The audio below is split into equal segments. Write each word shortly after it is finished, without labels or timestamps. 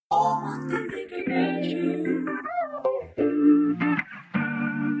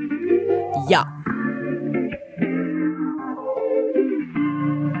Yeah.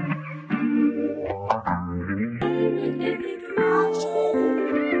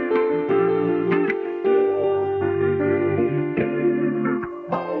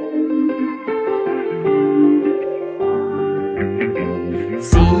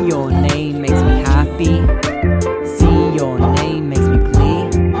 See your name makes me happy. See your name makes me glee.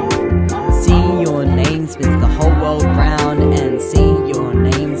 See your name spins the whole world round, and see your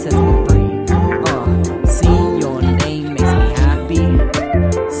name sets me free. See your name makes me happy.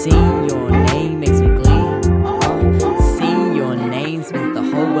 See your name makes me glee. See your name spins the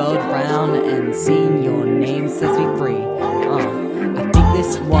whole world round, and seeing your name sets me free. I think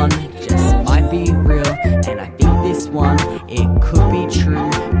this one just might be real, and I think this one, it could be true,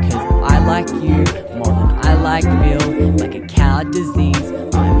 'cause I like you more than I like Bill. Like a cow disease,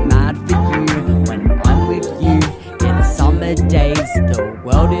 I'm mad for you when I'm with you. It's summer days, the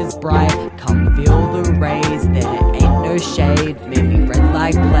world is bright, come feel the rays, there ain't no shade, maybe red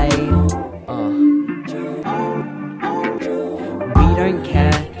light play. We don't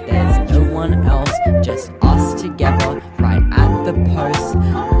care, there's no one else, just us together, right at the post,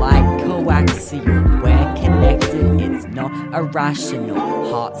 like coaxial, we're connected, it's not irrational,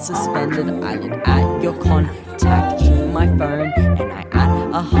 heart suspended, I look at your contact in my phone, and I add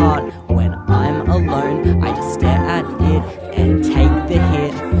a heart when I'm alone, I just stare at it and take the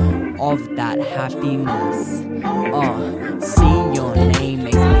hit of that happiness. See your name